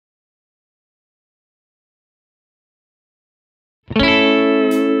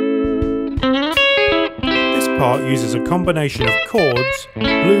part uses a combination of chords,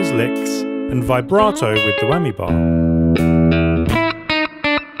 blues licks, and vibrato with the whammy bar.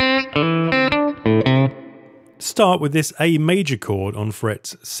 Start with this A major chord on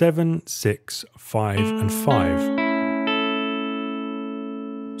frets 7, 6, 5 and 5.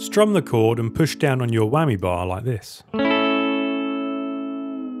 Strum the chord and push down on your whammy bar like this.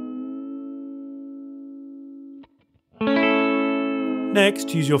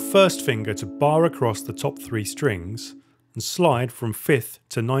 Next, use your first finger to bar across the top 3 strings and slide from 5th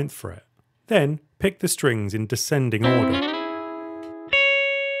to 9th fret. Then pick the strings in descending order.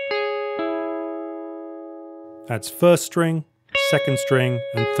 That's 1st string, 2nd string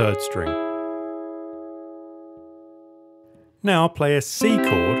and 3rd string. Now play a C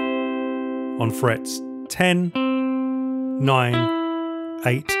chord on frets 10, 9,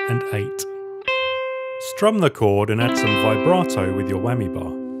 8 and 8. Strum the chord and add some vibrato with your whammy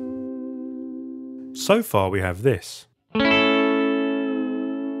bar. So far we have this.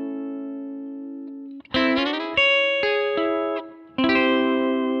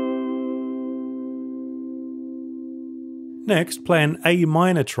 Next, play an A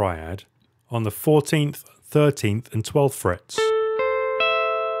minor triad on the 14th, 13th and 12th frets.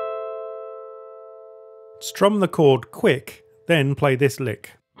 Strum the chord quick, then play this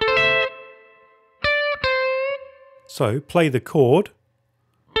lick. So play the chord,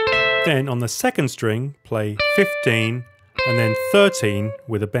 then on the 2nd string play 15 and then 13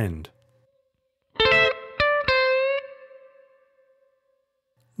 with a bend.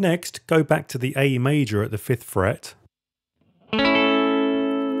 Next, go back to the A major at the 5th fret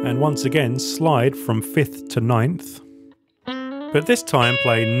and once again slide from 5th to 9th, but this time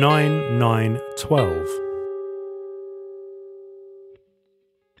play 9, 9, 12.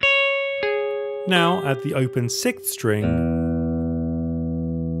 Now add the open 6th string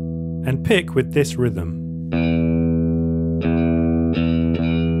and pick with this rhythm.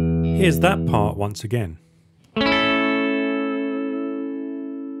 Here's that part once again.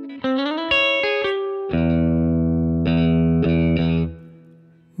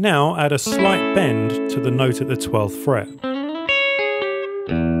 Now add a slight bend to the note at the 12th fret.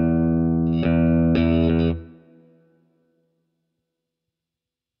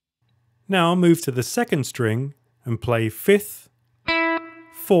 Now move to the 2nd string and play 5th,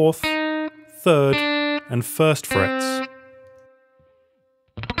 4th, 3rd and 1st frets.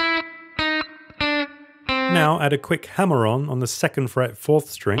 Now add a quick hammer on the 2nd fret 4th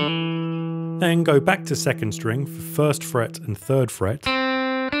string, then go back to 2nd string for 1st fret and 3rd fret.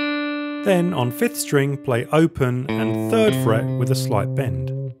 Then on 5th string play open and 3rd fret with a slight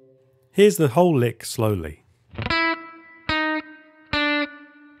bend. Here's the whole lick slowly.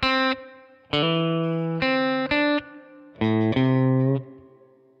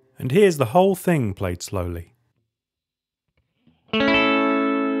 And here's the whole thing played slowly.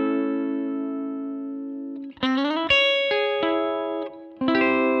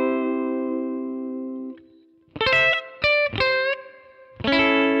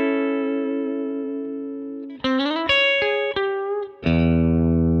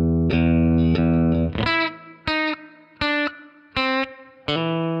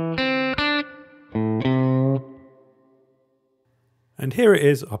 And here it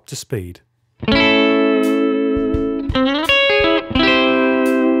is up to speed.